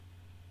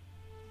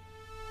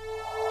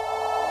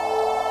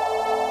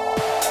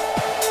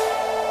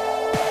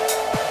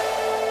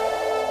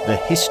The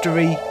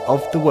History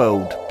of the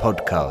World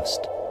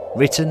podcast,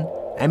 written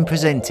and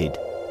presented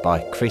by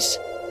Chris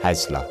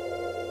Hasler.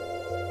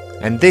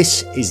 And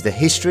this is the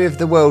History of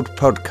the World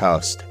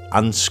podcast,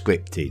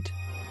 unscripted.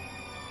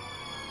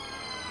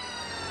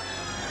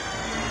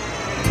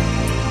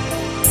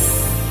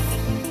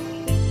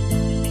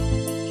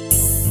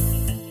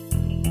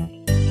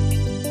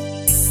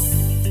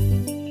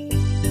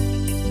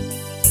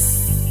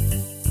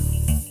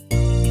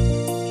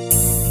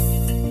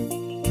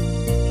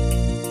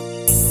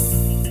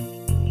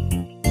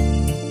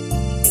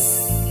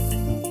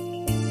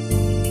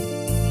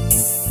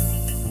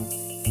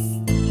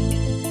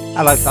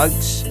 Hello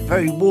folks,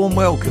 very warm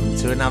welcome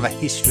to another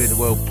History of the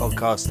World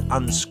podcast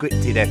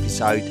unscripted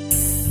episode.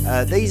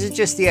 These are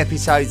just the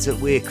episodes that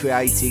we're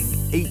creating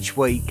each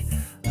week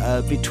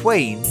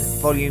between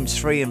volumes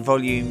 3 and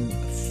volume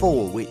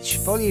 4, which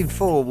volume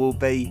 4 will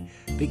be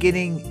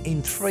beginning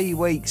in 3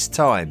 weeks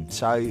time,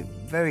 so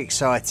very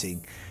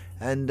exciting.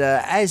 And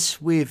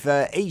as with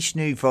each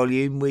new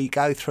volume, we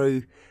go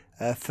through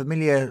a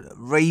familiar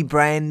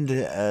rebrand.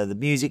 The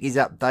music is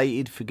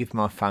updated. Forgive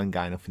my phone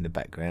going off in the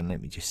background.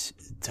 Let me just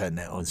turn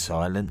that on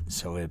silent.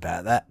 Sorry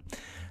about that.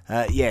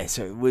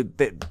 So we're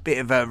bit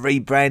of a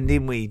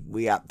rebranding.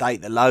 We update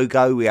the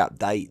logo, we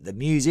update the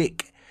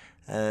music,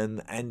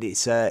 and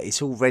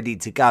it's all ready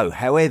to go.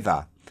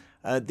 However,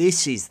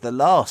 this is the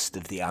last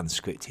of the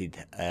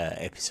unscripted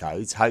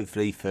episodes.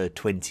 Hopefully for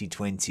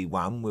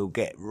 2021 we'll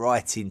get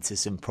right into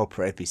some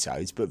proper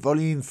episodes. But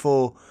Volume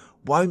 4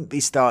 won't be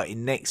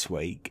starting next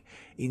week.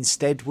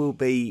 Instead, we'll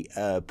be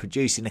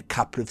producing a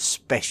couple of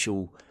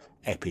special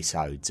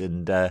episodes,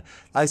 and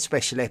those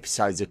special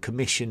episodes are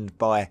commissioned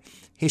by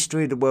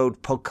History of the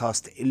World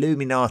podcast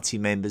Illuminati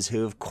members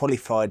who have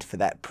qualified for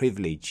that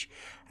privilege,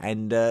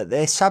 and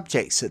their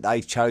subjects that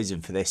they've chosen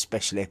for their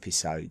special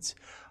episodes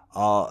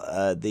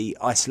are the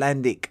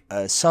Icelandic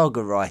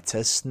saga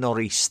writer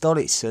Snorri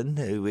Sturluson,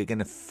 who we're going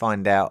to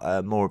find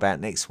out more about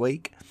next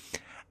week.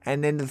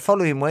 And then the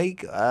following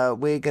week,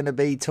 we're going to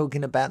be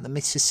talking about the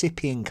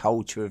Mississippian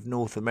culture of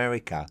North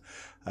America.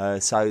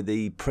 So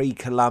the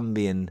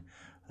pre-Columbian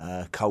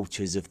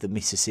cultures of the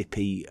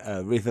Mississippi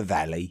River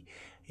Valley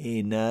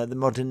in the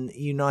modern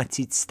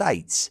United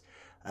States.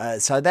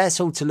 So that's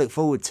all to look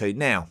forward to.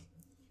 Now,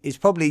 it's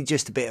probably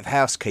just a bit of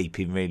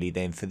housekeeping really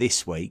then for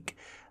this week.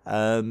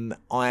 I've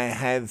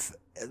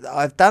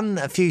done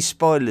a few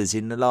spoilers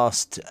in the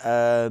last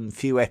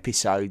few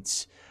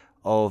episodes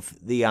of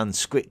the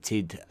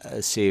unscripted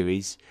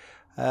series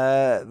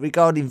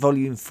regarding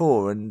Volume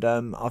 4, and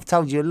I've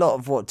told you a lot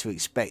of what to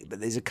expect,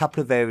 but there's a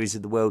couple of areas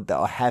of the world that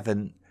I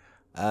haven't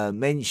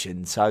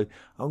mentioned, so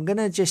I'm going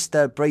to just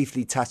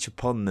briefly touch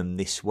upon them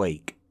this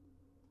week.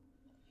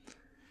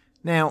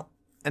 Now,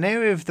 an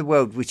area of the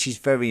world which is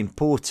very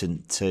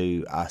important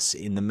to us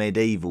in the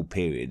medieval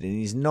period,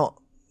 and is not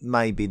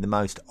maybe the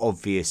most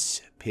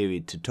obvious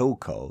period to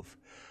talk of,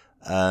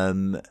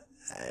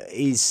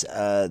 is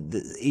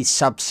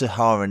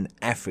sub-Saharan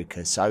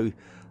Africa. So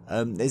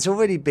there's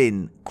already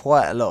been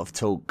quite a lot of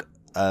talk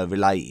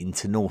relating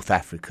to North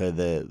Africa,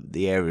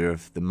 the area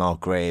of the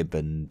Maghreb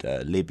and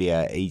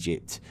Libya,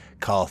 Egypt,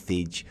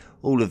 Carthage,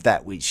 all of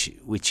that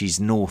which is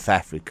North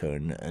Africa,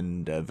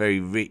 and a very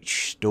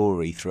rich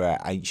story throughout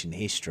ancient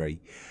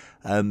history.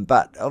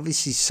 But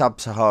obviously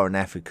sub-Saharan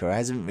Africa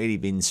hasn't really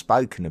been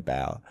spoken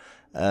about.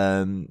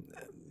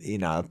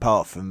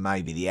 Apart from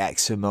maybe the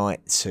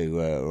Axumites who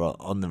are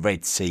on the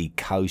Red Sea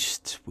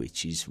coast,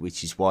 which is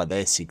why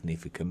they're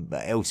significant.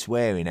 But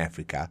elsewhere in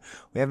Africa,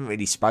 we haven't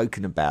really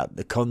spoken about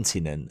the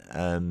continent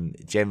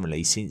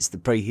generally since the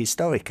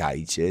prehistoric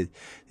age.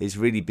 There's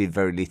really been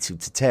very little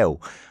to tell.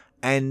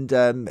 And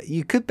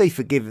you could be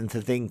forgiven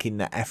for thinking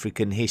that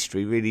African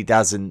history really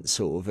doesn't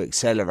sort of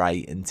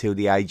accelerate until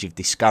the age of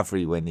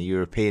discovery, when the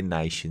European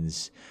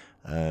nations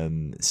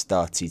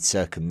started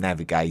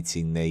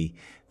circumnavigating the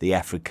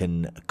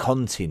African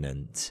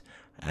continent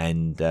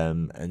and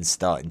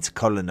starting to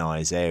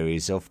colonise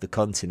areas of the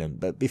continent.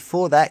 But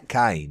before that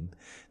came,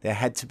 there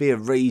had to be a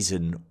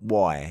reason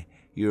why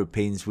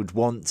Europeans would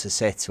want to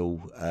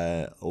settle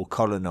or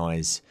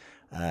colonise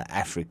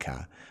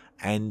Africa.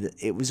 And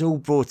it was all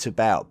brought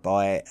about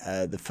by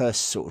the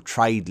first sort of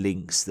trade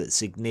links that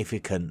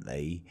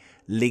significantly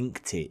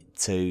linked it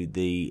to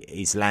the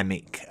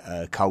Islamic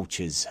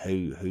cultures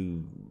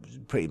who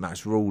pretty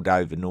much ruled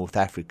over North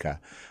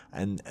Africa.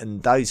 And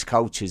those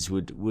cultures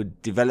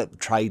would develop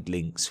trade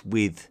links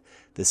with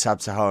the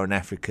sub-Saharan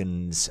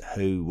Africans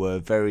who were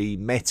very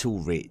metal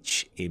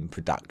rich in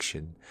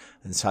production,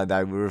 and so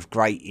they were of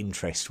great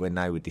interest when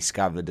they were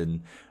discovered,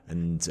 and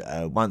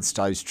once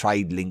those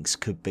trade links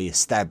could be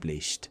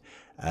established,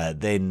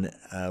 then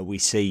we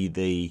see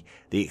the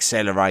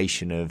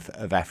acceleration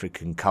of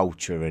African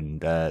culture and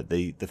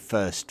the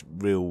first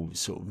real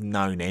sort of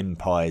known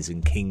empires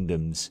and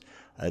kingdoms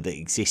that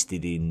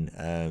existed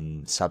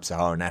in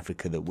sub-Saharan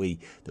Africa that we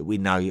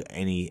know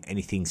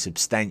anything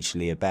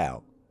substantially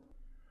about.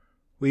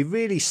 We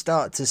really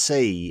start to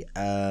see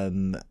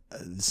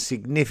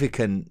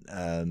significant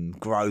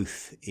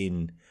growth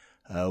in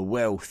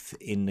wealth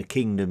in the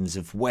kingdoms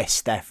of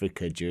West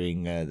Africa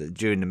during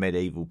the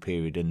medieval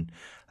period, and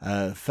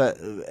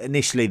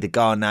initially the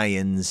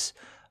Ghanaians,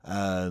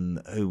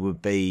 who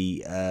would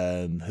be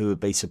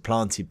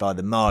supplanted by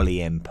the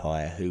Mali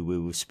Empire, who we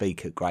will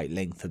speak at great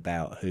length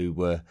about, who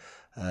were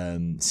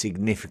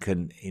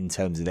significant in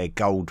terms of their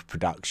gold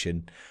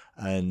production.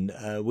 And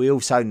we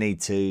also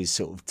need to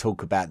sort of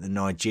talk about the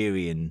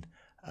Nigerian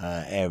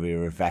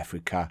area of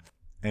Africa,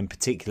 and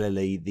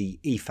particularly the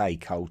Ife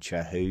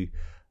culture, who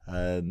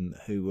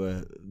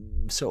were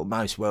sort of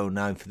most well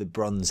known for the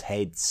bronze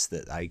heads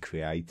that they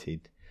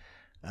created.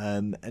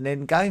 And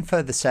then going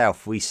further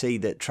south, we see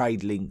that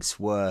trade links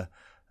were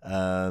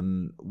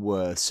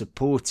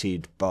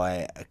supported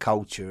by a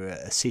culture,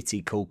 a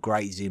city called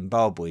Great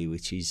Zimbabwe,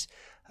 which is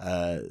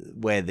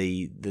where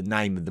the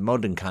name of the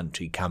modern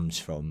country comes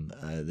from.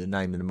 The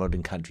name of the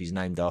modern country is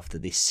named after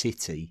this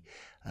city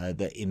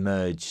that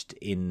emerged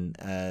in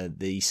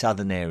the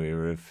southern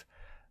area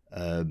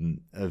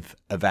of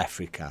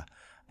Africa,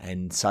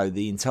 and so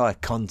the entire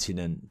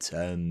continent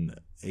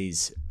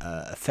is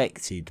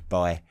affected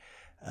by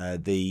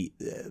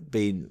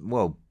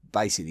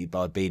basically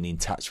by being in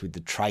touch with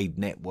the trade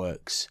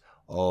networks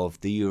of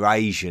the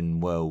Eurasian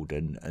world,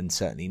 and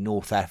certainly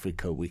North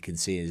Africa we can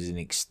see as an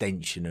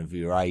extension of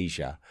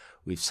Eurasia,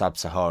 with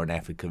sub-Saharan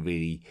Africa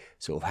really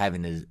sort of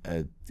having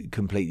a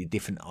completely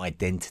different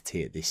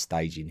identity at this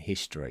stage in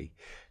history.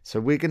 So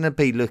we're going to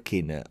be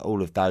looking at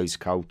all of those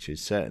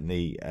cultures,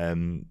 certainly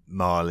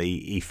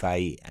Mali,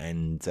 Ife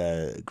and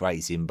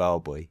Great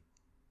Zimbabwe.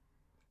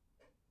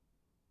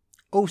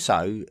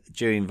 Also,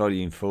 during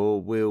Volume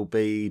 4, we'll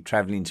be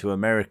travelling to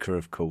America,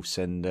 of course,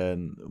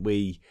 and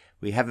we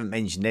haven't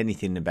mentioned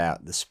anything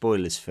about the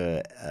spoilers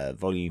for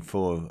Volume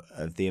 4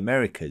 of the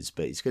Americas,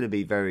 but it's going to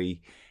be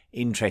very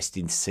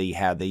interesting to see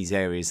how these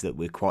areas that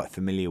we're quite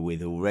familiar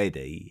with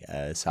already,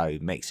 so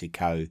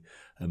Mexico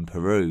and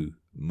Peru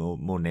more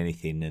than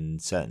anything,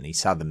 and certainly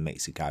southern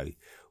Mexico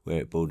where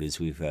it borders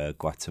with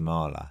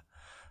Guatemala.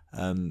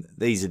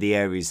 These are the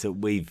areas that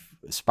we've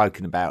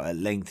spoken about at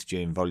length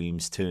during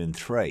volumes 2 and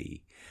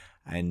 3,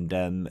 and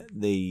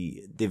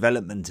the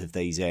development of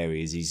these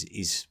areas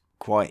is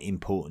quite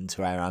important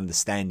to our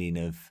understanding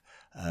of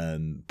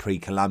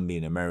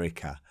pre-Columbian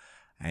America,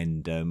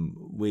 and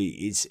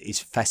it's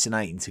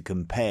fascinating to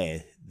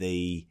compare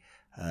the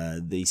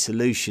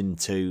solution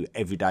to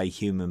everyday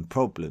human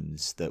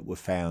problems that were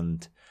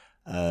found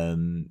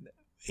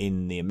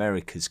in the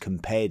Americas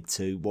compared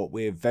to what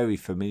we're very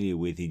familiar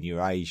with in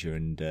Eurasia,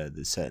 and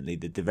certainly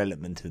the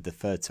development of the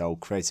Fertile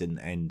Crescent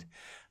and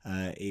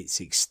its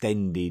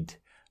extended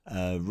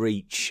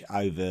reach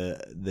over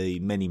the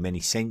many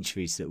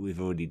centuries that we've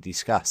already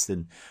discussed.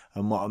 And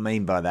what I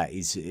mean by that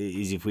is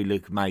if we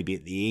look maybe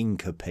at the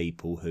Inca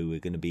people who we're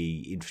going to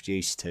be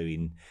introduced to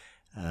in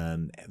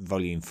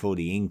Volume 4,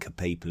 the Inca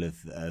people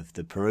of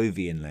the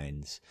Peruvian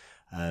lands,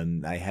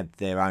 they had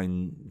their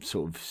own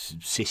sort of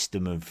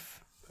system of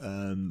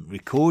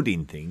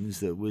recording things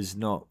that was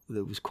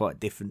quite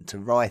different to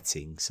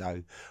writing.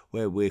 So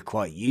where we're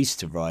quite used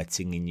to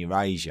writing in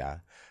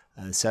Eurasia,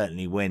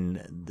 certainly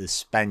when the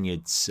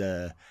Spaniards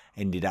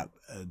ended up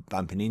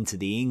bumping into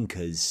the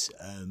Incas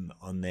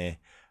on their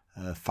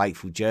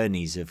fateful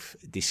journeys of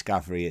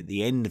discovery at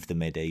the end of the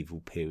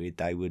medieval period,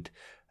 they would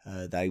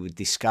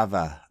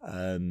discover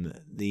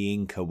the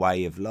Inca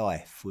way of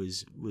life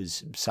was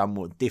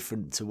somewhat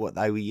different to what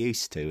they were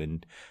used to,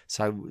 and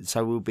so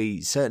we'll be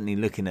certainly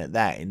looking at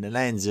that. In the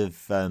lands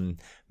of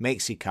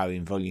Mexico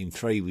in Volume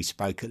 3, we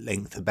spoke at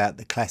length about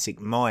the classic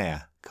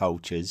Maya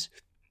cultures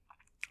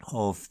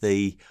of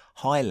the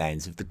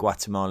highlands, of the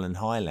Guatemalan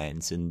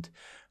highlands, and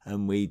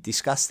we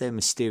discussed their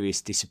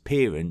mysterious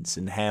disappearance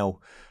and how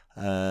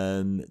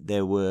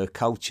there were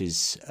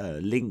cultures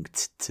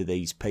linked to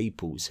these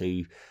peoples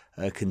who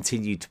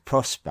continued to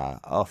prosper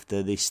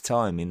after this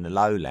time in the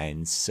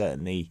lowlands,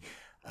 certainly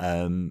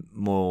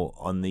more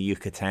on the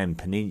Yucatan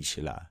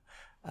Peninsula.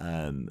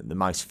 The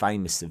most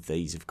famous of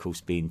these, of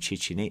course, being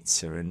Chichen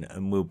Itza,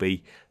 and we'll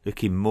be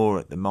looking more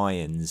at the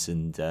Mayans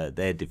and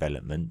their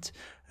development.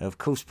 Of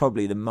course,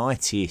 probably the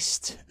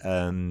mightiest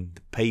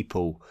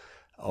people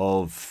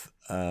of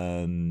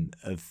Mexico,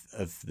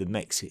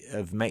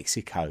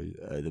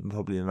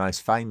 probably the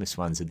most famous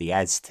ones are the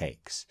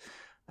Aztecs.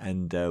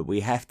 And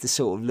we have to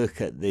sort of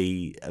look at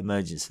the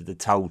emergence of the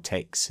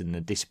Toltecs and the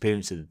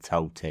disappearance of the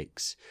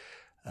Toltecs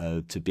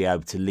to be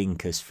able to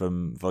link us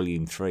from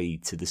Volume 3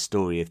 to the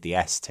story of the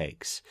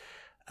Aztecs,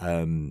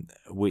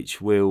 which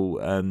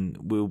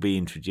we'll be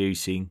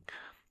introducing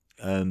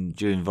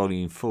during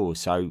Volume 4.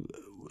 So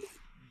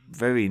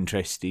very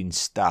interesting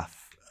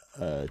stuff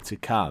to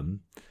come.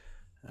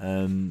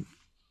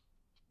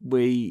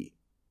 We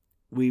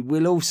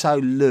will also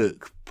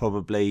look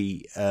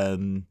probably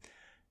in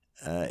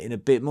a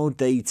bit more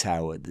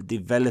detail at the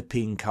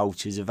developing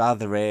cultures of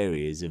other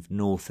areas of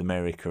North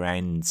America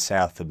and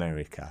South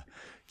America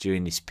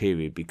during this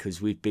period,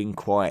 because we've been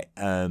quite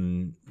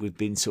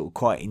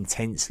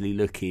intensely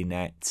looking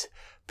at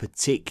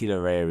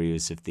particular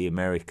areas of the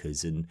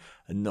Americas and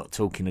not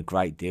talking a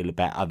great deal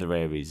about other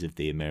areas of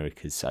the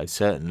Americas. So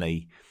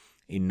certainly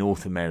in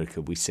North America,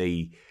 we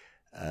see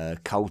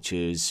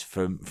cultures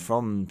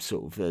from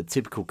sort of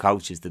typical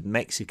cultures, the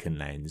Mexican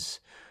lands,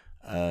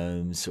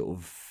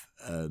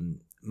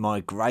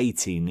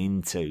 migrating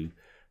into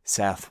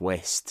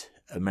Southwest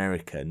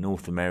America,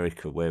 North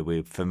America, where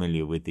we're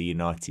familiar with the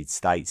United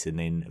States, and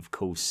then of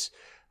course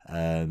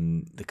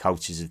the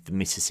cultures of the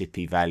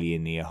Mississippi Valley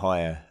and the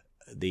Ohio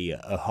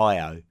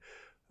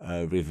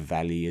River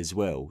Valley as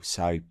well.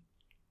 So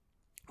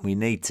we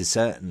need to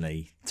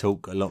certainly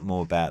talk a lot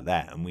more about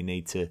that, and we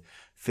need to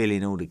fill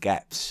in all the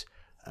gaps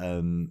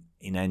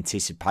in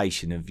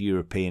anticipation of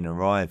European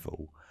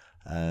arrival.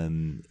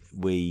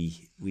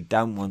 We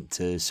don't want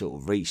to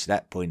sort of reach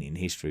that point in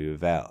history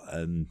without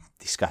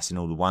discussing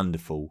all the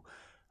wonderful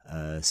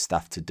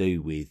stuff to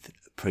do with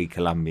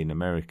pre-Columbian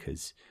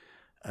Americas.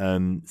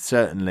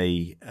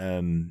 Certainly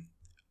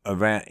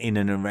around in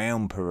and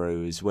around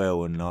Peru as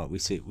well, and like we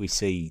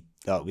see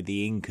like with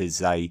the Incas,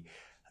 they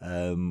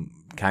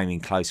came in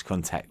close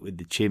contact with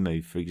the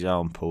Chimu, for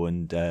example,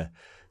 and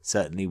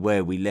certainly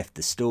where we left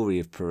the story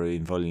of Peru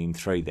in Volume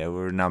 3, there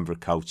were a number of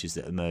cultures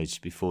that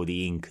emerged before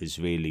the Incas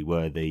really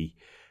were the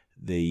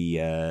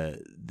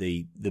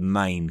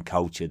main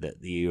culture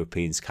that the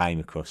Europeans came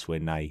across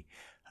when they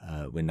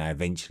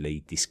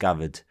eventually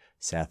discovered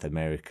South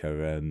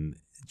America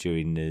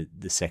during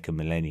the second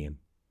millennium.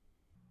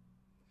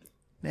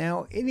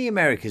 Now, in the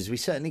Americas, we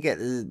certainly get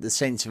the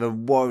sense of a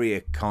warrior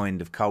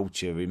kind of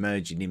culture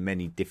emerging in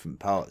many different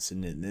parts,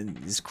 and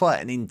there's quite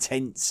an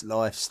intense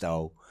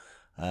lifestyle,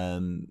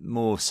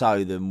 more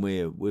so than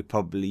we're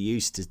probably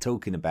used to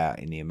talking about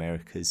in the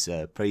Americas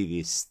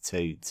previous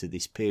to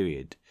this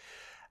period.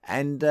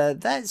 And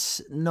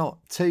that's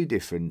not too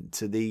different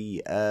to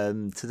the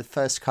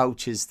first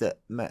cultures that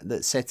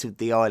settled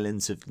the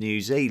islands of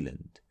New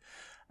Zealand.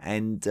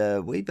 And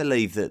we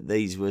believe that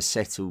these were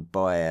settled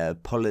by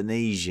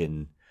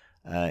Polynesian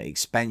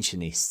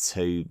expansionists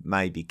who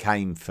maybe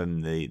came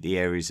from the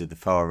areas of the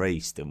Far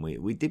East. And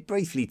we did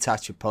briefly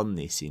touch upon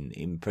this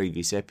in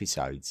previous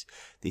episodes,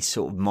 this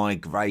sort of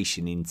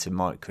migration into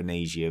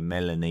Micronesia,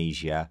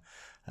 Melanesia,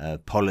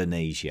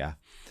 Polynesia,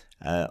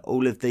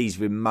 all of these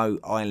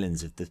remote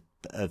islands of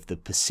the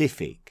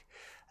Pacific.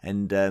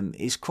 And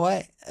it's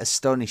quite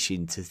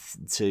astonishing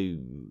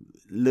to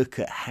look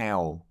at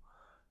how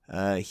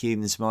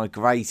humans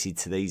migrated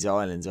to these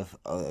islands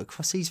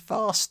across these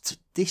vast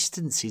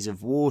distances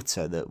of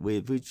water that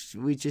we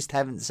just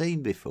haven't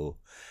seen before.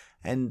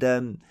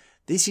 And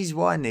this is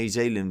why New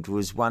Zealand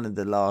was one of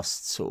the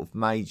last sort of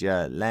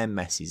major land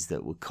masses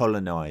that were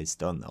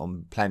colonised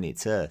on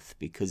planet Earth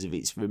because of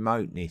its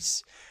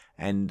remoteness.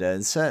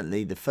 And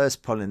certainly the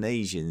first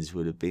Polynesians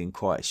would have been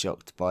quite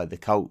shocked by the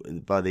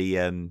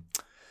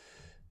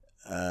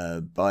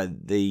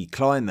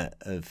climate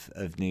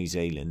of New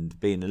Zealand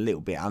being a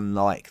little bit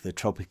unlike the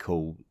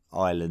tropical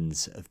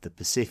islands of the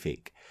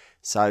Pacific.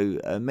 So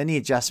many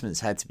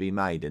adjustments had to be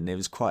made, and there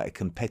was quite a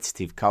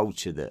competitive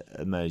culture that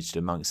emerged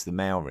amongst the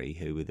Maori,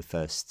 who were the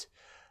first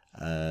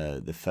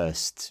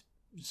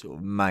sort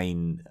of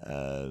main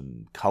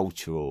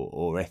culture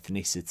or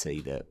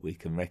ethnicity that we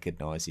can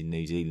recognise in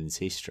New Zealand's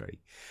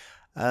history.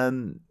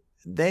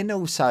 Then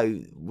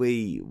also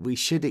we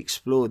should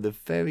explore the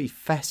very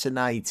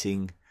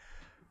fascinating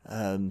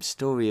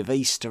story of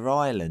Easter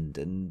Island,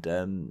 and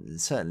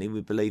certainly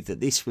we believe that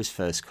this was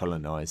first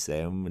colonised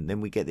there, and then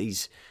we get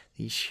these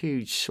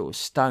huge sort of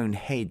stone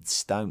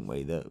heads, don't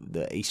we,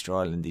 that Easter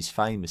Island is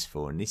famous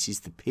for, and this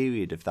is the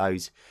period of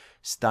those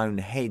stone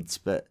heads.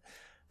 But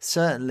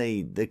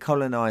certainly the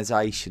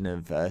colonisation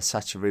of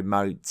such a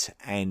remote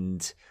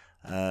and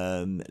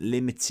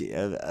limited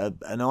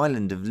an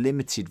island of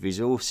limited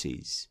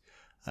resources,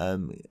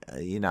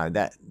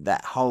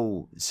 that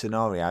whole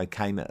scenario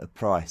came at a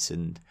price,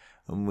 and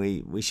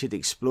we should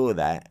explore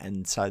that.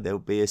 And so there'll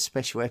be a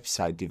special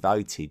episode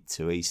devoted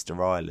to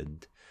Easter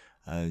Island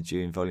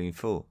during Volume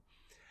 4.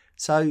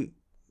 So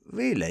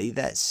really,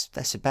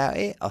 that's about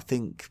it. I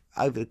think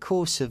over the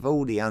course of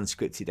all the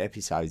unscripted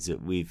episodes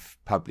that we've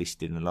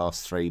published in the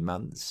last 3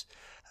 months,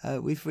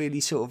 we've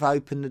really sort of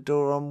opened the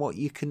door on what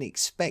you can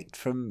expect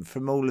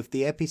from all of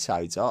the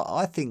episodes.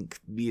 I think,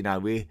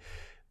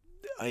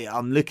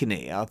 I'm looking at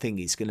it, I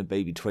think it's going to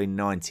be between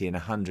 90 and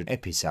 100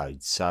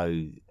 episodes,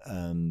 so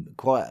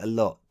quite a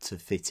lot to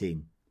fit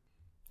in.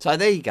 So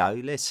there you go.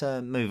 Let's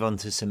move on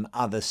to some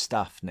other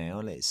stuff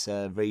now. Let's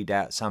read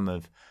out some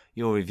of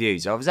your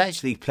reviews. I was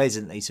actually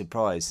pleasantly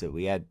surprised that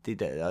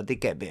I did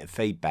get a bit of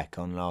feedback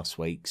on last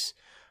week's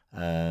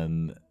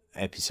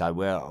episode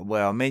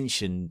where I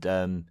mentioned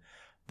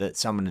that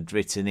someone had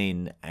written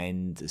in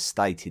and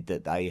stated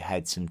that they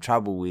had some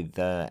trouble with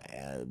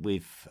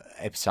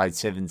episode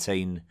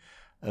 17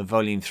 of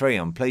Volume 3.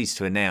 I'm pleased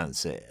to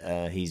announce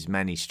that he's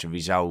managed to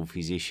resolve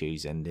his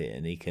issues and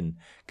he can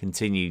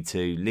continue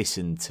to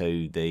listen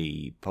to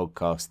the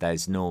podcast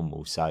as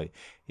normal. So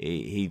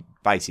he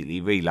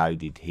basically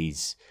reloaded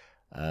his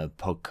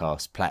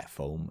podcast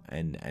platform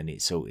and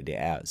it sorted it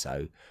out.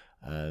 So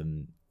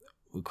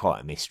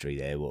quite a mystery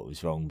there what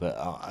was wrong, but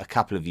a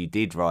couple of you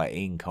did write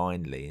in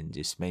kindly and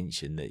just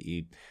mention that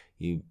you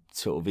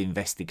sort of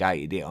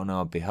investigated it on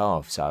our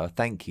behalf. So I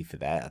thank you for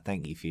that. I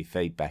thank you for your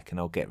feedback, and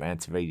I'll get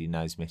round to reading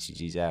those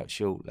messages out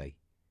shortly.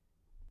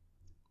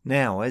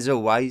 Now, as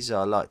always,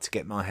 I like to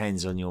get my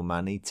hands on your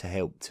money to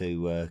help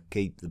to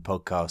keep the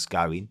podcast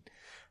going.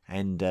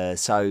 And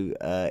so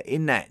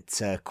in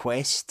that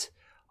quest,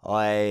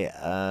 I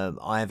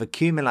have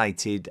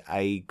accumulated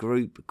a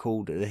group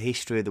called the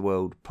History of the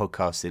World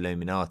Podcast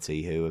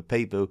Illuminati, who are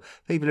people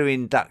who are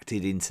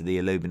inducted into the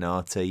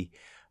Illuminati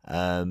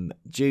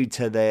due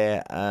to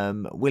their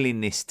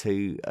willingness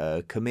to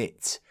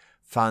commit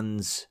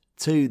funds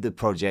to the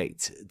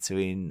project to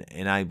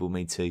enable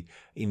me to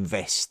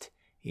invest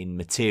in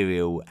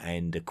material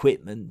and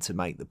equipment to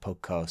make the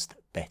podcast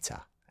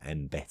better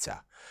and better.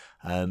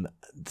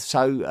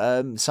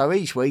 So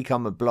each week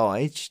I'm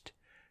obliged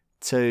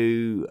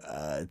to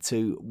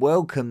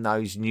welcome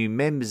those new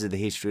members of the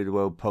History of the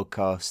World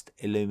Podcast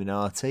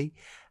Illuminati.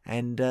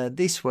 And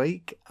this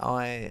week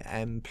I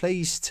am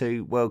pleased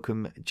to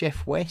welcome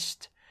Jeff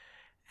West,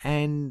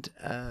 and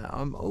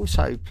I'm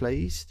also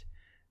pleased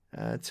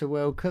to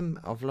welcome,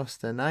 I've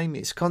lost her name,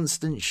 it's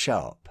Constance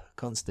Sharp.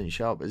 Constance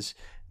Sharp is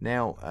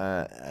now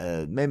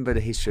a member of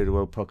the History of the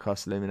World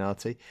Podcast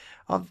Illuminati.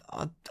 I'm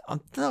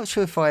not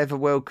sure if I ever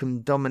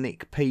welcomed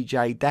Dominic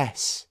PJ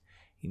Das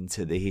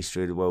into the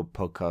History of the World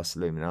Podcast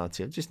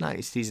Illuminati. I've just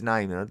noticed his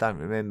name and I don't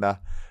remember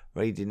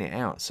reading it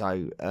out.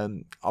 So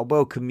I'll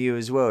welcome you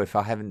as well if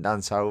I haven't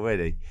done so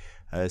already.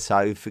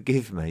 So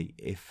forgive me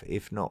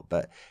if not.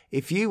 But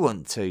if you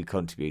want to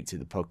contribute to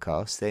the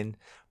podcast, then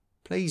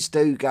please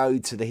do go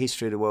to the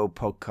History of the World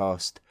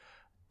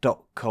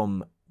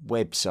Podcast.com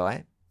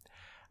website.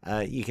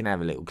 You can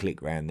have a little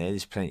click around there.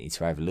 There's plenty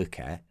to have a look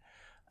at.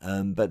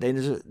 But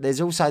then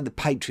there's also the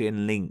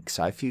Patreon link.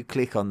 So if you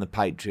click on the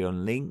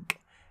Patreon link,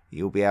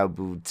 you'll be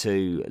able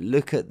to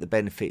look at the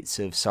benefits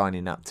of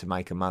signing up to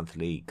make a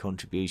monthly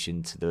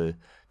contribution to the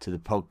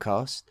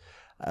podcast.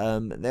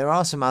 There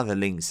are some other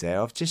links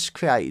there. I've just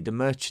created a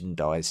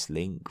merchandise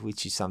link,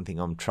 which is something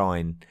I'm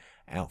trying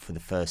out for the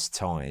first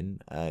time.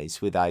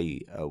 It's with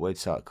a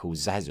website called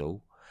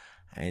Zazzle.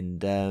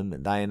 And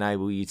they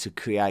enable you to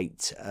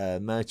create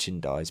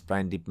merchandise,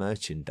 branded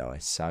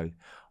merchandise. So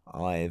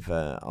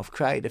I've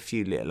created a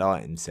few little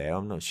items there.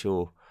 I'm not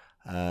sure,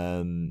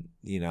 I'm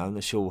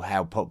not sure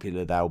how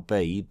popular they'll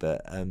be,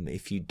 but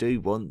if you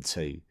do want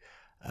to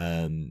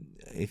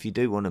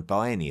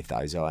buy any of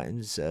those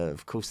items,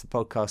 of course the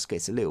podcast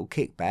gets a little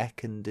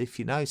kickback. And if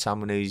you know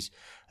someone who's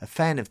a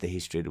fan of the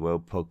History of the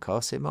World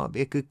podcast, it might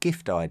be a good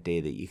gift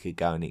idea that you could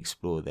go and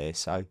explore there.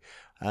 So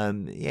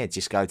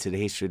just go to the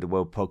History of the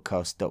World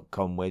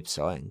Podcast.com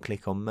website and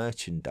click on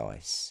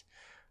merchandise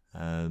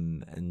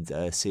and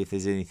see if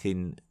there's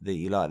anything that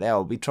you like there.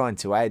 I'll be trying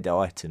to add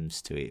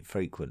items to it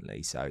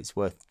frequently, so it's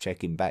worth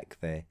checking back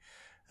there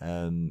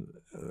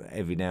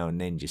every now and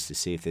then just to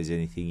see if there's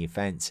anything you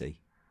fancy.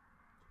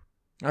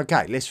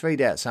 Okay, let's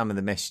read out some of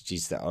the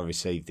messages that I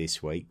received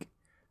this week.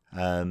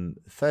 The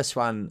first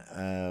one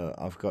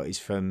I've got is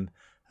from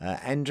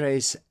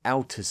Andres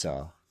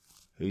Altazar,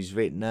 who's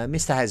written,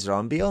 Mr. Hasler,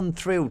 I'm beyond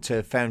thrilled to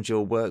have found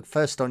your work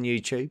first on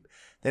YouTube,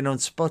 then on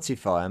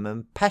Spotify. I'm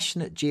a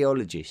passionate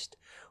geologist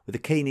with a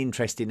keen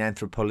interest in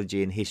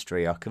anthropology and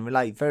history. I can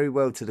relate very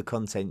well to the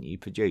content you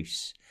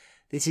produce.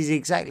 This is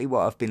exactly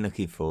what I've been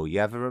looking for. You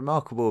have a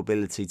remarkable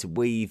ability to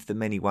weave the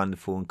many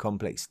wonderful and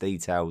complex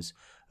details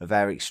of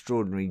our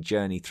extraordinary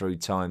journey through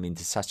time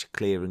into such a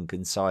clear and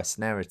concise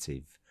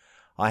narrative.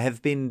 I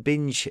have been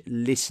binge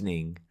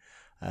listening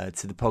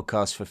to the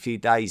podcast for a few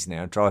days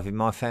now, driving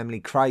my family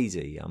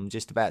crazy. I'm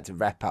just about to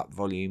wrap up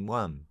Volume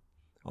 1.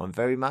 I'm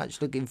very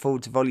much looking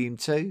forward to Volume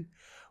 2,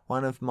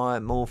 one of my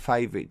more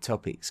favourite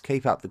topics.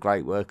 Keep up the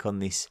great work on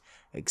this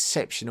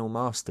exceptional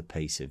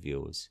masterpiece of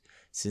yours.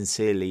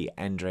 Sincerely,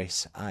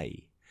 Andres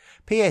A.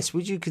 P.S.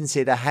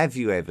 Have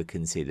you ever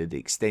considered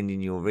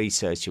extending your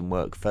research and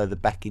work further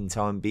back in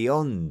time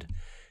beyond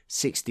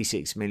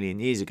 66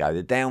 million years ago?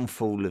 The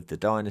downfall of the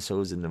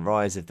dinosaurs and the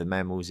rise of the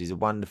mammals is a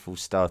wonderful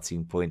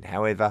starting point.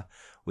 However,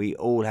 we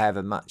all have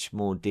a much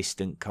more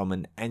distant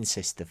common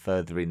ancestor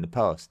further in the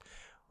past.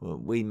 Well,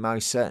 we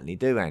most certainly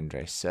do,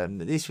 Andres.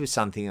 This was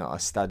something that I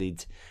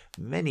studied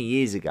many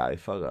years ago,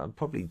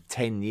 probably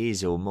 10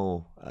 years or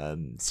more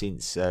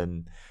since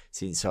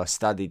I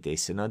studied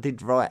this. And I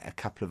did write a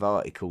couple of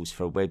articles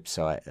for a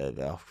website.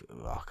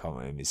 I can't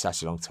remember, it's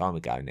such a long time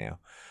ago now.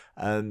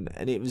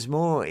 And it was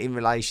more in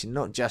relation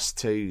not just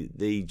to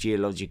the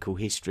geological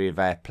history of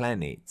our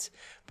planet,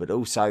 but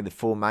also the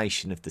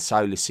formation of the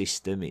solar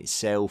system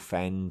itself,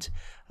 and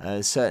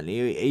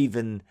certainly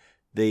even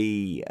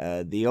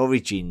the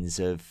origins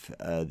of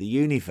the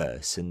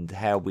universe, and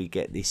how we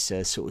get this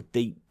sort of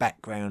deep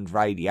background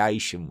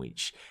radiation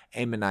which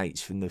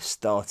emanates from the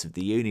start of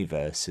the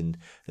universe. And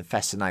the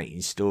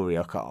fascinating story,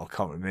 I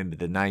can't remember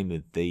the name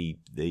of the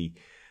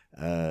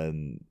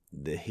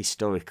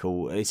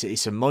historical,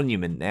 it's a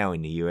monument now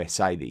in the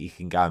USA that you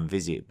can go and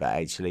visit, but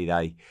actually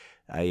they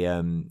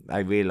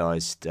they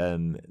realised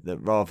that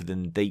rather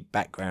than deep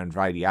background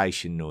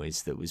radiation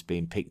noise that was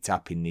being picked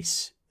up in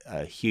this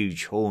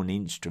huge horn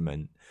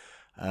instrument,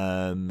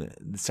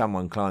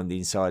 someone climbed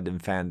inside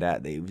and found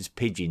out that it was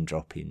pigeon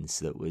droppings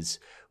that was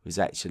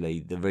actually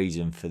the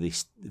reason for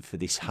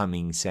this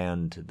humming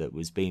sound that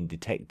was being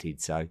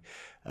detected. So,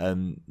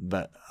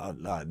 but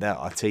like that,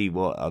 I tell you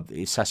what,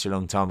 it's such a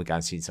long time ago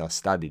since I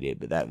studied it,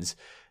 but that was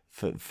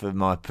for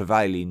my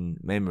prevailing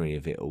memory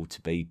of it all to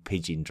be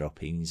pigeon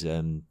droppings.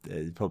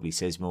 It probably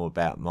says more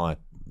about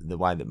the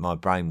way that my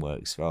brain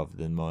works rather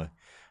than my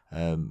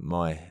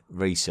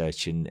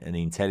research and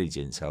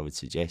intelligence, I would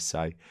suggest.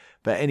 So,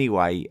 but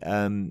anyway,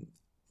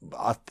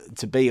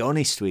 to be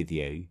honest with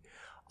you,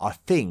 I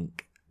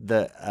think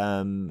that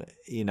I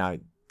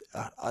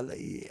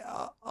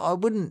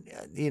wouldn't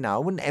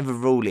ever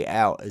rule it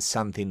out as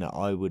something that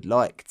I would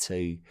like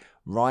to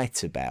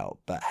write about.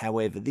 But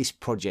however, this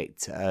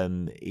project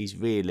is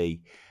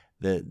really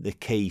the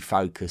key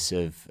focus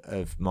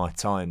of my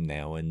time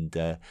now,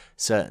 and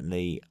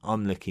certainly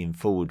I'm looking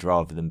forward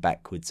rather than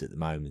backwards at the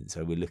moment.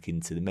 So we're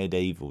looking to the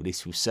medieval.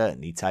 This will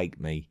certainly take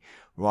me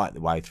right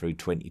the way through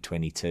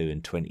 2022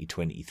 and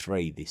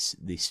 2023,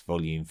 this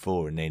volume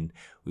 4, and then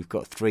we've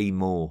got 3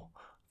 more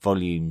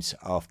volumes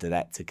after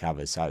that to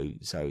cover. So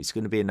it's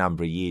going to be a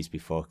number of years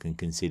before I can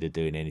consider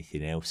doing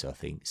anything else, I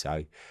think.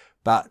 So,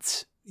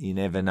 but you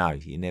never know.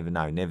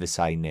 Never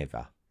say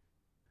never.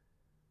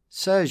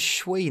 Serge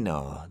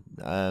Chouinard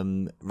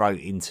wrote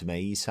into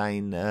me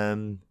saying,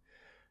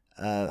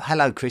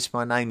 hello Chris,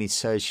 my name is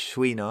Serge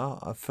Chouinard.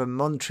 I'm from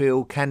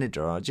Montreal,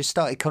 Canada. I just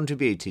started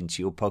contributing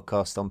to your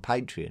podcast on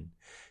Patreon.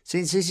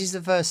 Since this is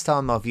the first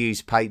time I've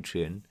used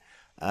Patreon,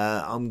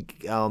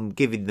 I'm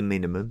giving the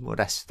minimum. Well,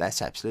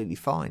 that's absolutely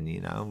fine,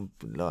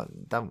 Like,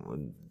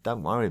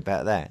 don't worry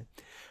about that.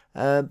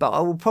 But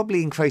I will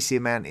probably increase the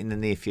amount in the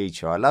near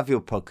future. I love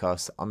your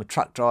podcast. I'm a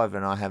truck driver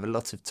and I have a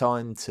lot of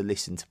time to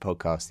listen to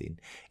podcasting.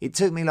 It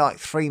took me like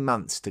 3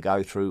 months to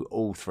go through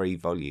all 3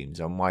 volumes.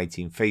 I'm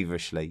waiting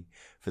feverishly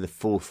for the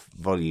 4th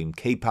volume.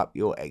 Keep up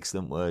your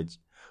excellent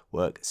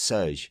work,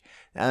 Serge.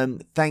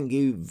 Thank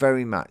you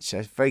very much.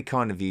 That's very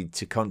kind of you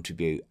to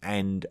contribute,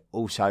 and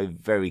also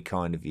very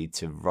kind of you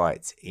to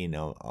write in.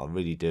 I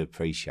really do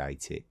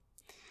appreciate it.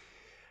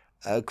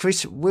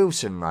 Chris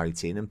Wilson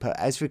wrote in and put,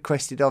 as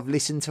requested, I've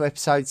listened to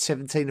episode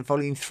 17 of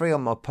volume 3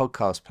 on my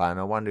podcast player, and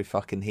I wonder if I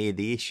can hear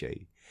the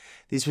issue.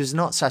 This was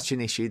not such an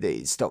issue that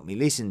it stopped me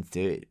listening to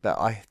it, but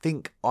I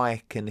think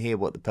I can hear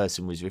what the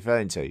person was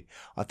referring to.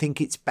 I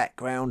think it's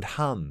background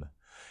hum.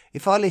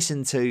 If I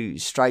listen to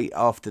straight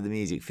after the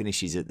music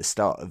finishes at the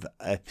start of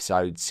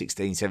episode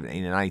 16,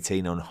 17 and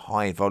 18 on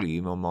high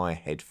volume on my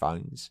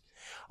headphones,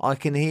 I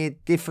can hear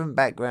different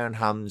background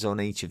hums on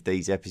each of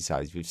these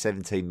episodes, with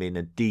 17 being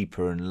a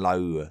deeper and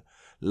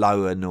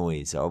lower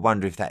noise. I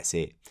wonder if that's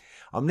it.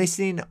 I'm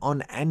listening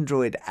on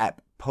Android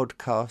app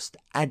Podcast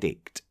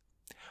Addict.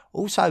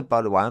 Also,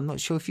 by the way, I'm not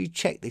sure if you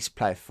checked this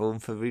platform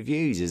for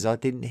reviews, as I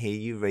didn't hear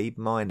you read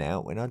mine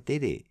out when I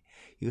did it.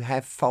 You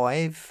have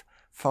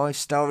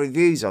 5-star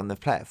reviews on the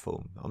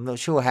platform. I'm not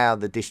sure how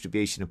the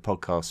distribution of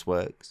podcasts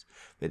works,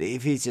 but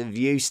if it's of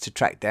use to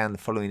track down the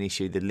following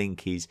issue, the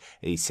link is,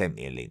 he sent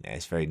me a link there.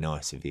 It's very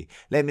nice of you.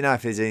 Let me know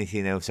if there's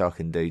anything else I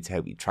can do to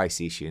help you trace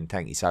the issue, and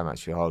thank you so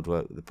much for your hard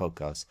work with the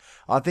podcast.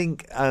 I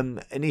think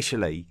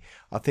initially,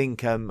 I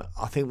think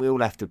we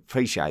all have to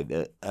appreciate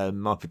that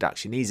my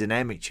production is an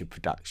amateur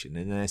production,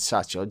 and as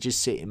such, I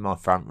just sit in my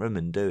front room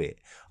and do it.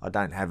 I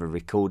don't have a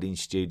recording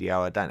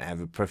studio. I don't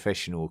have a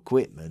professional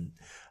equipment.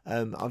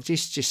 I've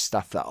just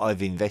stuff that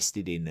I've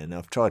invested in, and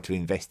I've tried to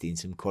invest in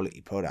some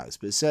quality products.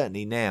 But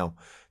certainly now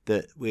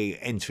that we're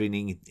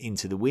entering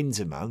into the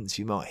winter months,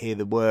 you might hear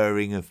the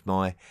whirring of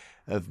my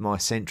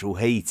central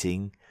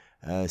heating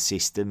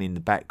system in the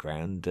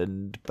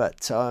background.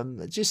 But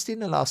just in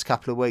the last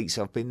couple of weeks,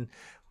 I've been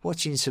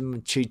watching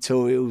some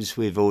tutorials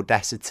with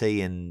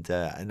Audacity and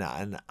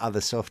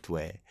other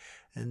software,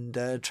 and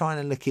trying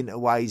to look into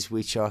ways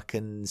which I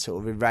can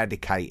sort of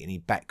eradicate any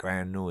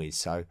background noise.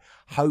 So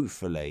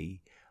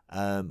hopefully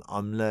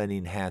I'm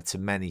learning how to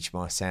manage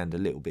my sound a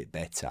little bit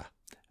better,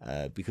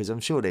 because I'm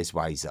sure there's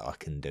ways that I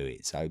can do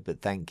it. So,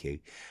 but thank you.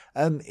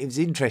 It was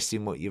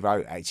interesting what you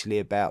wrote actually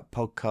about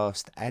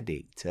Podcast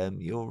Addict.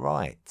 You're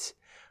right.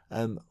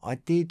 I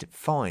did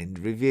find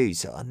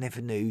reviews that I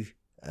never knew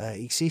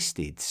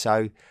existed.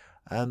 So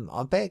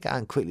I better go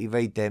and quickly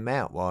read them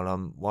out while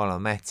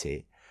I'm at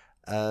it.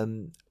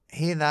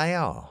 Here they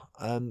are.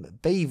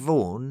 B.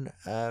 Vaughan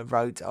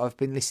wrote, I've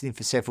been listening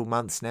for several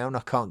months now and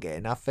I can't get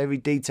enough. Very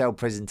detailed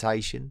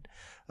presentation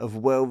of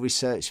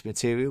well-researched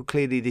material.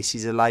 Clearly this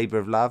is a labour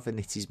of love and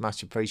it is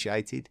much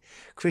appreciated.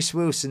 Chris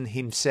Wilson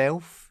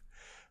himself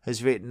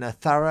has written a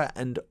thorough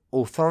and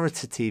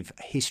authoritative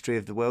history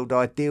of the world,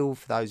 ideal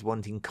for those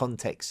wanting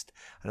context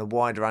and a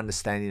wider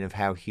understanding of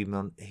how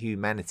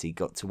humanity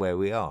got to where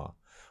we are.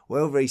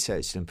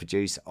 Well-researched and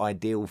produced,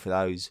 ideal for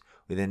those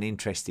with an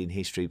interest in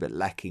history but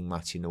lacking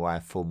much in the way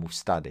of formal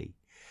study.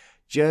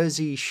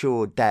 Jersey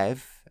Shore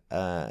Dav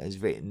has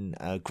written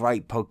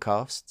great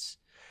podcasts.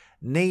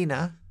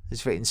 Nina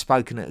has written,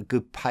 spoken at a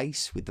good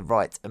pace with the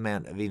right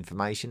amount of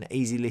information,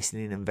 easy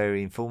listening and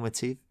very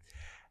informative.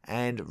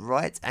 And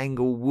Right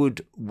Angle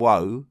Wood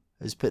Woe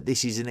has put,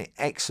 this is an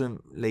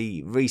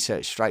excellently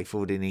researched,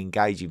 straightforward and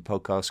engaging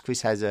podcast.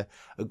 Chris has a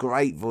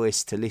great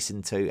voice to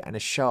listen to and a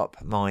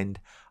sharp mind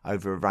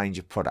over a range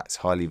of products.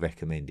 Highly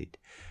recommended.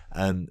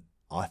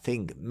 I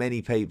think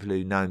many people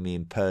who know me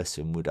in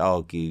person would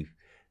argue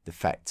the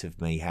fact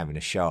of me having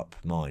a sharp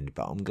mind,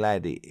 but I'm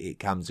glad it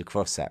comes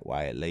across that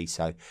way at least.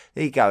 So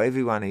there you go.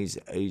 Everyone who's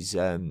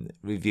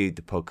reviewed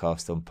the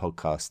podcast on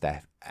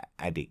Podcast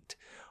Addict,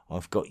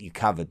 I've got you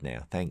covered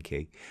now. Thank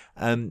you.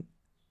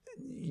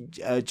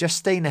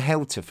 Justina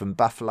Helter from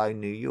Buffalo,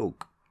 New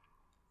York,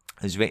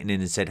 has written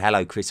in and said,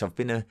 "Hello, Chris. I've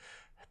been a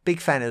big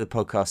fan of the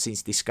podcast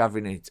since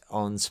discovering it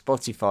on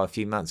Spotify a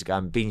few months ago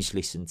and binge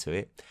listened to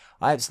it.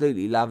 I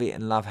absolutely love it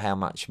and love how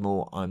much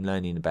more I'm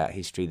learning about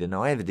history than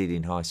I ever did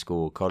in high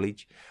school or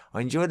college.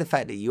 I enjoy the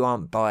fact that you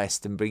aren't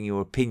biased and bring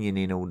your opinion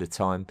in all the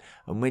time.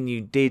 And when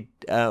you do,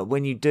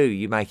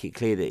 you make it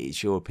clear that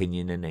it's your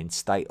opinion and then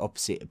state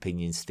opposite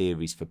opinions,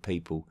 theories for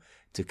people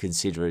to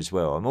consider as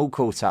well. I'm all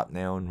caught up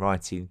now on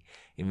writing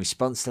in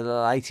response to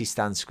the latest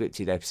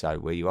unscripted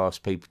episode where you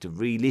ask people to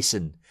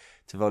re-listen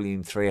to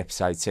Volume 3,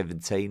 Episode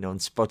 17 on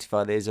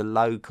Spotify. There's a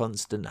low,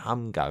 constant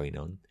hum going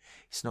on.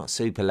 It's not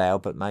super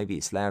loud, but maybe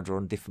it's louder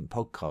on different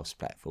podcast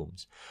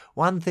platforms.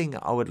 One thing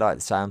I would like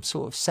to say, I'm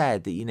sort of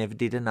sad that you never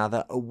did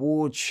another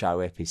awards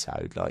show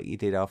episode like you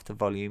did after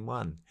Volume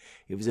 1.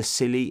 It was a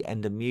silly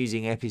and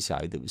amusing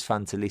episode that was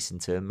fun to listen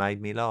to and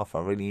made me laugh. I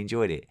really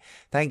enjoyed it.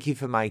 Thank you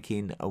for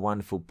making a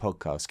wonderful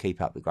podcast.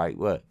 Keep up the great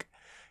work."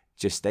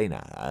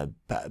 Justina,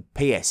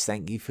 P.S.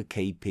 Thank you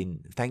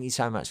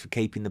so much for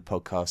keeping the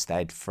podcast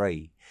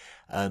ad-free.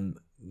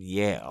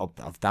 Yeah,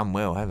 I've done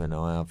well, haven't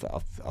I?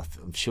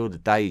 I'm sure the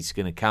day's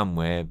going to come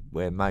where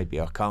maybe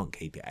I can't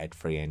keep it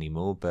ad-free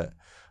anymore, but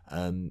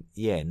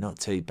yeah, not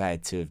too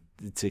bad to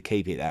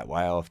keep it that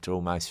way after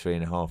almost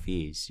 3.5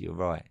 years. You're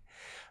right.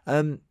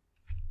 And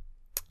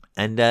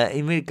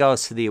in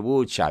regards to the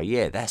award show,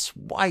 yeah, that's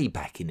way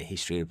back in the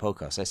history of the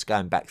podcast. That's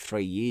going back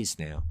 3 years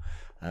now,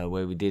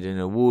 where we did an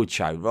award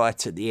show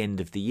right at the end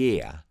of the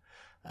year.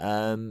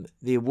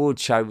 The award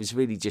show was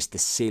really just a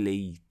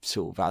silly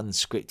sort of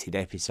unscripted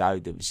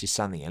episode that was just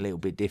something a little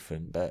bit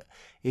different. But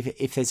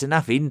if there's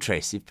enough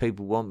interest, if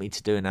people want me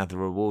to do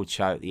another award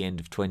show at the end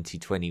of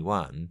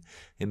 2021,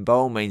 then by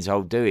all means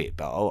I'll do it.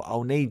 But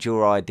I'll need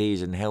your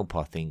ideas and help,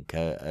 I think.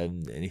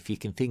 And if you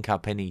can think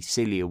up any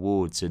silly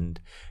awards and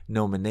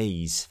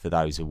nominees for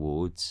those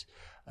awards,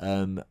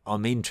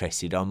 I'm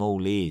interested. I'm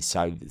all ears.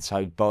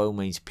 So by all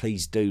means,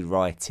 please do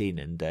write in.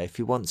 And if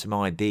you want some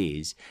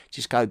ideas,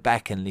 just go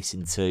back and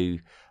listen to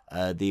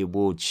the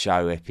awards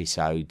show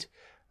episode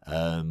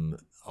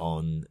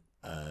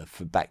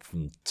back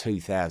from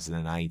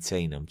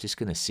 2018. I'm just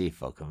going to see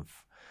if I can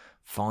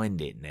find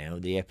it now.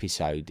 The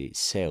episode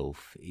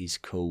itself is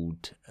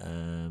called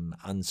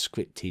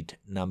Unscripted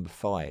Number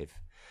 5.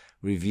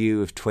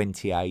 Review of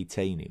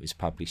 2018. It was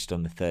published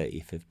on the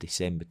 30th of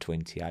December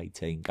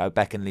 2018. Go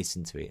back and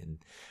listen to it, and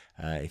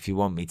if you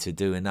want me to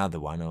do another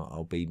one,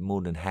 I'll be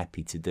more than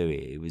happy to do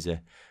it. It was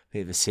a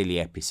bit of a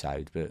silly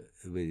episode, but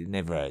it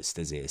never hurts,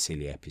 does it, a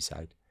silly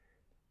episode?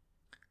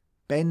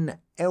 Ben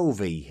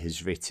Elvey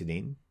has written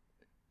in,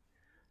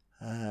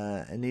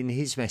 and in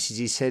his message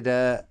he said,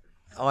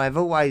 "I have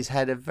always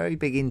had a very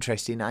big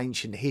interest in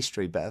ancient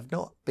history, but have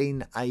not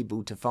been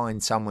able to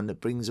find someone that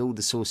brings all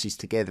the sources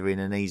together in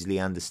an easily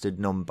understood,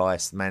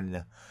 non-biased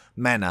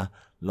manner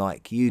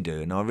like you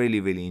do, and I really,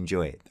 really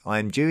enjoy it. I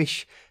am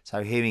Jewish,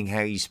 so hearing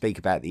how you speak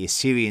about the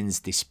Assyrians'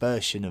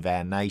 dispersion of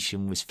our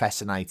nation was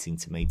fascinating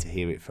to me to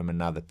hear it from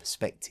another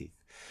perspective.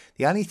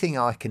 The only thing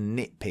I can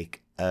nitpick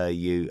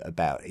you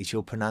about is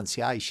your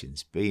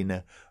pronunciations. Being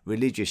a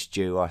religious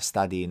Jew, I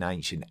study in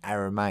ancient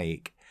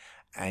Aramaic,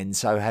 and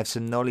so have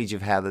some knowledge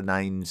of how the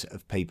names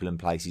of people and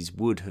places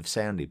would have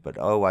sounded, but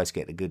I always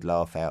get a good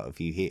laugh out of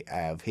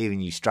hearing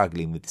you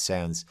struggling with the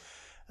sounds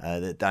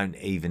that don't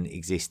even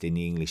exist in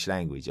the English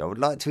language. I would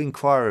like to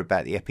inquire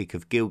about the Epic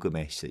of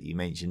Gilgamesh that you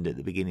mentioned at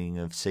the beginning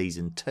of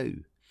Season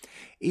 2.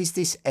 Is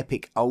this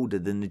epic older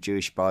than the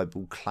Jewish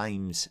Bible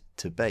claims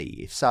to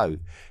be? If so,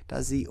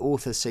 does the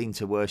author seem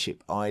to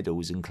worship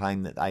idols and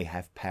claim that they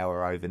have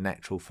power over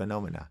natural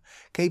phenomena?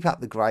 Keep up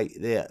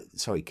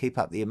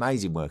the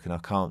amazing work, and I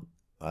can't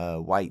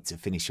wait to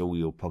finish all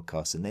your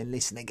podcasts and then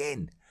listen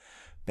again."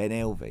 Ben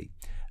Elvey.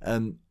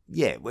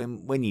 Yeah,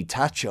 when you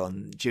touch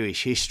on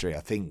Jewish history, I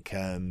think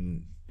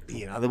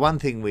the one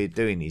thing we're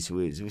doing is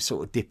we're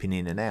sort of dipping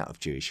in and out of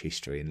Jewish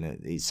history, and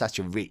it's such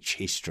a rich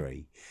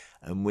history,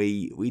 and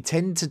we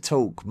tend to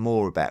talk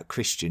more about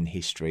Christian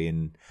history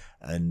and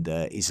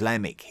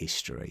Islamic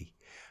history.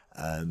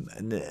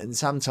 And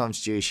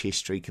sometimes Jewish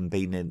history can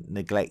be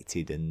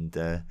neglected,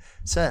 and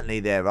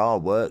certainly there are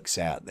works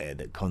out there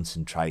that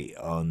concentrate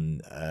on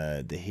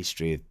the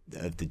history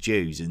of the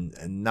Jews,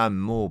 and none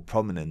more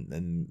prominent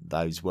than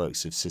those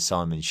works of Sir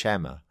Simon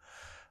Schama.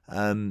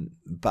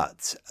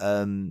 It's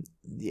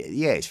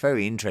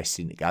very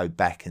interesting to go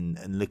back and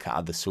look at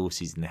other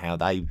sources and how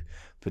they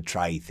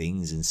portray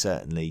things. And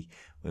certainly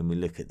when we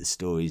look at the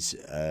stories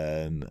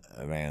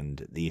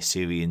around the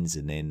Assyrians,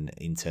 and then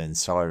in turn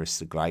Cyrus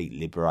the Great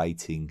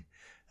liberating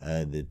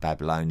the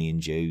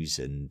Babylonian Jews,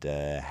 and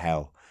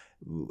how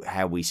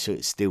we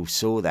still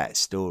saw that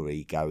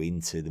story go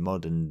into the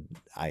modern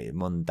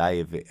day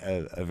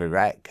of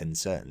Iraq, and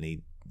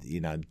certainly the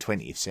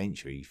 20th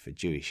century for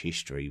Jewish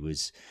history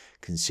was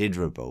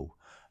considerable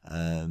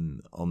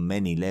on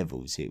many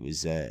levels. It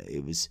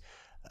was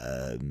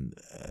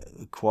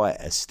quite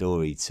a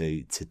story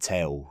to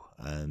tell,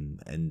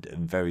 and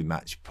very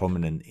much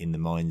prominent in the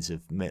minds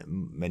of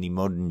many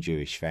modern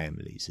Jewish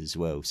families as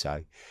well.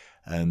 So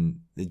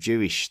the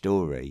Jewish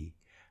story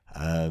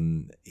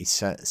is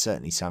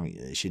certainly something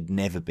that should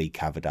never be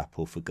covered up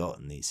or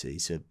forgotten. It's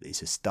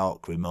a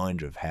stark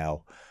reminder of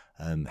how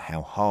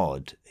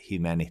hard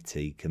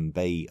humanity can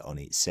be on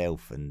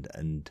itself,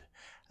 and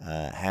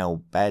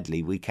how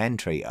badly we can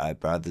treat our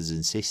brothers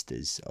and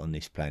sisters on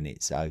this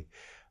planet. So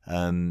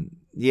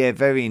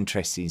very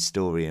interesting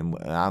story, and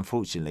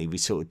unfortunately we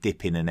sort of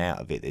dip in and out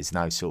of it. There's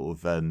no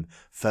sort of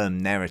firm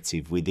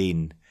narrative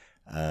within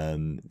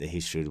the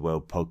History of the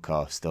World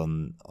podcast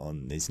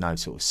on there's no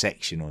sort of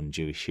section on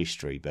Jewish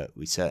history, but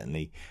we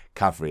certainly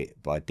cover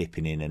it by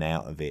dipping in and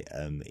out of it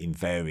in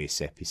various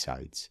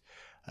episodes.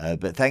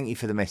 But thank you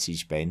for the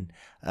message, Ben.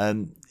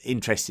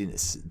 Interesting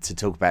to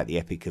talk about the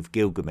Epic of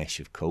Gilgamesh,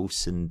 of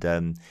course,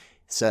 and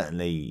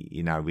certainly,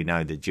 we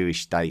know the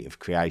Jewish date of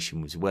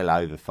creation was well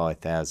over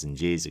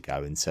 5,000 years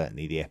ago, and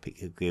certainly the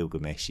Epic of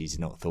Gilgamesh is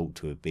not thought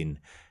to have been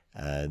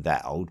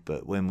that old.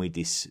 But when we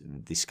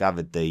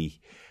discovered the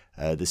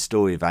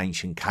story of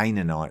ancient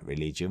Canaanite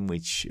religion,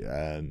 which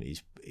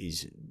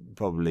is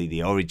probably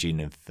the origin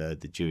of the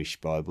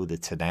Jewish Bible, the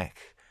Tanakh,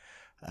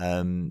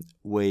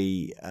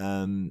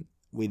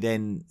 we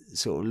then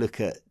sort of look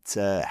at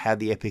how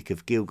the Epic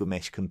of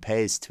Gilgamesh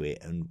compares to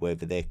it, and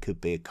whether there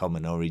could be a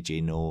common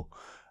origin or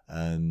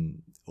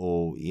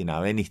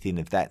anything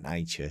of that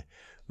nature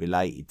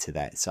related to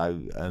that.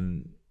 So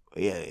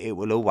it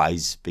will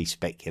always be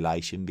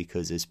speculation,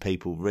 because as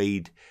people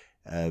read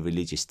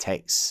religious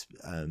texts,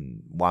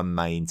 one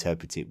may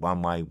interpret it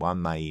one way,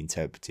 one may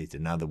interpret it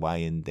another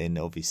way, and then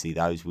obviously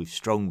those with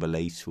strong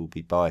beliefs will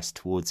be biased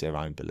towards their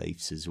own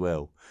beliefs as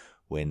well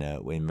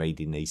when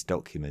reading these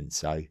documents.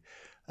 So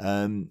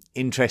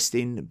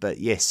interesting, but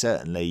yes,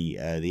 certainly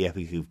the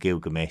Epic of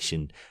Gilgamesh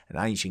and an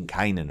ancient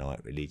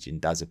Canaanite religion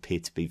does appear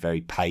to be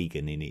very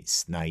pagan in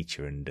its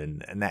nature,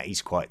 and that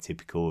is quite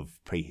typical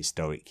of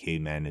prehistoric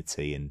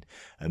humanity and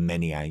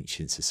many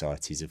ancient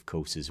societies, of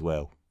course, as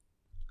well.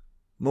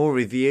 More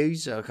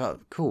reviews.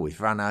 Cool, we've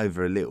run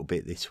over a little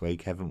bit this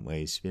week, haven't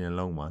we? It's been a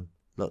long one.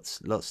 Lots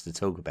to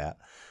talk about.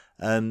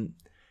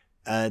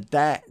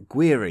 Dat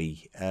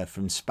Guiri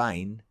from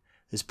Spain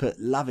has put,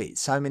 love it.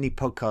 So many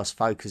podcasts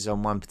focus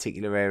on one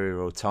particular area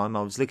or time.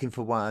 I was looking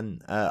for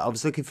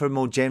a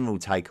more general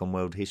take on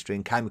world history,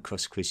 and came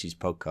across Chris's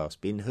podcast.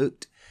 Been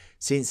hooked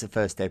since the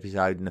first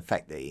episode, and the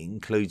fact that it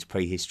includes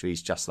prehistory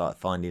is just like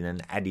finding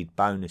an added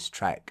bonus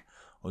track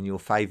on your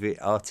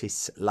favourite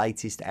artist's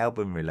latest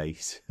album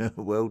release.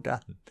 Well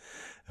done.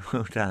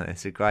 Well done.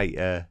 It's a great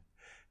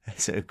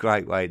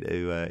way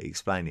to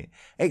explain it.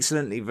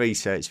 Excellently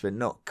researched, but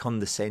not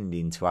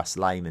condescending to us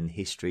layman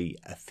history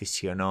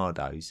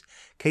aficionados.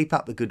 Keep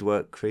up the good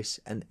work, Chris.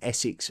 An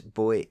Essex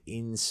boy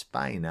in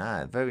Spain.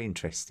 Very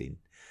interesting.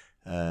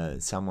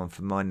 Someone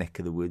from my neck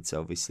of the woods,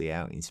 obviously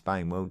out in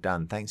Spain. Well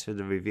done. Thanks for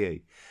the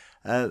review.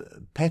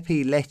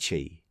 Pepe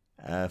Lecce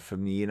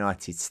from the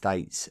United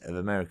States of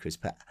America has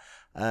put,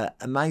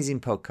 amazing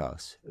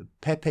podcast.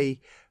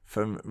 Pepe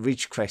from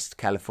Ridgecrest,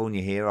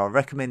 California here. I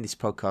recommend this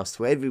podcast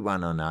to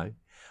everyone I know.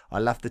 I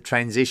love the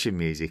transition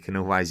music and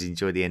always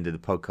enjoy the end of the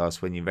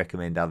podcast when you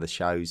recommend other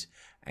shows,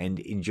 and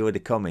enjoy the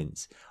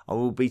comments. I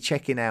will be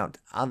checking out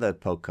other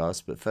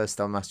podcasts, but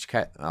first I must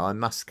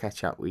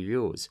catch up with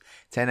yours.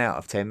 10 out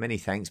of 10. Many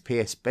thanks.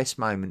 P.S. Best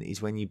moment is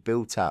when you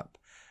built up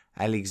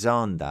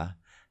Alexander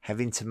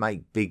having to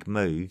make big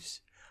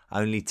moves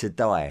only to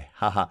die.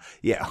 Haha.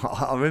 Yeah,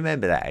 I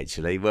remember that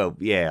actually. Well,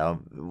 yeah.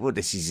 Well,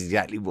 this is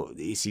exactly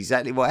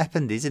what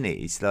happened, isn't it?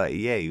 It's like,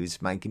 yeah, he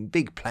was making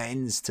big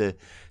plans to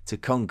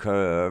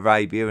conquer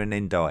Arabia and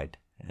then died,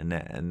 and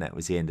that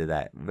was the end of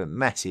that. But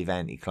massive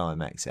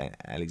anticlimax.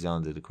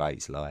 Alexander the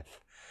Great's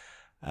life.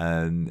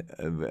 And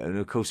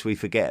of course we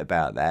forget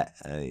about that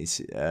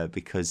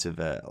because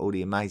of all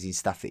the amazing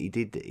stuff that he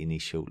did in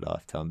his short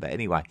lifetime. But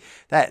anyway,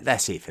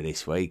 that's it for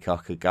this week. I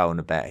could go on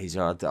about his.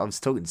 I was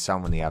talking to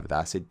someone the other day.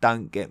 I said,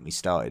 don't get me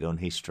started on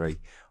history.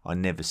 I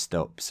never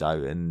stop. So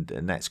and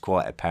that's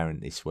quite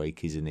apparent this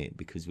week, isn't it?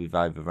 Because we've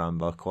overrun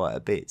by quite a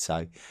bit.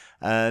 So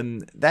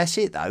that's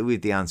it though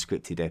with the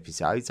unscripted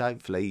episodes.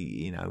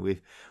 Hopefully,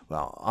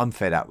 I'm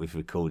fed up with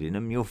recording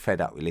them. You're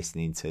fed up with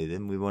listening to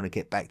them. We want to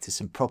get back to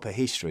some proper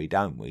history,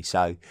 don't we?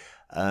 So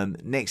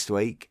next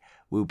week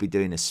we'll be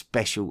doing a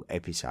special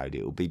episode.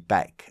 It will be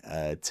back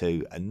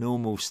to a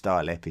normal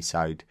style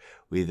episode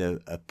with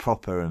a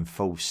proper and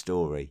full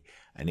story.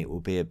 and it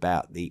will be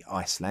about the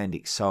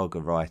Icelandic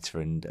saga writer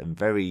and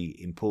very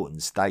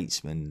important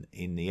statesman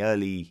in the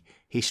early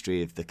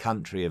history of the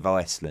country of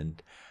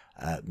Iceland,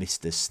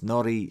 Mr.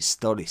 Snorri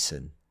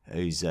Sturluson,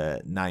 whose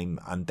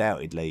name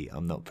undoubtedly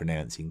I'm not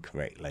pronouncing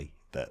correctly.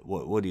 But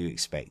what do you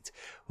expect?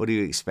 What do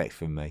you expect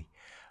from me?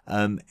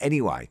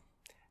 Anyway,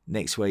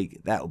 next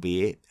week that'll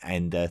be it.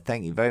 And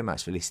thank you very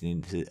much for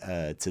listening to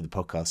the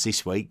podcast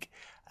this week.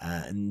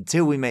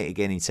 Until we meet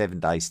again in 7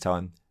 days'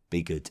 time,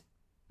 be good.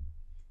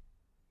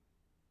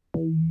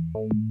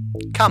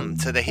 Come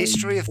to the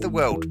History of the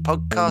World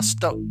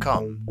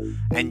podcast.com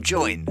and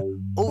join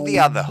all the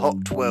other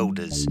hot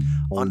worlders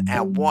on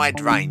our wide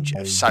range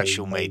of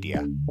social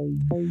media.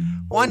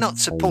 Why not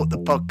support the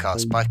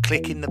podcast by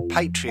clicking the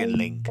Patreon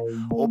link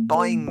or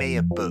buying me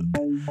a book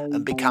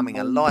and becoming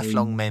a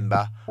lifelong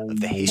member of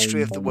the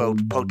History of the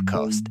World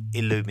podcast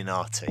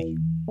Illuminati?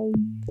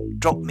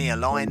 Drop me a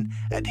line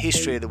at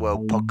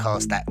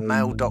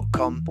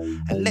historyoftheworldpodcast@mail.com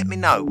and let me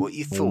know what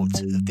you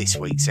thought of this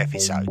week's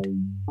episode.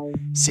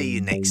 See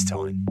you next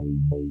time.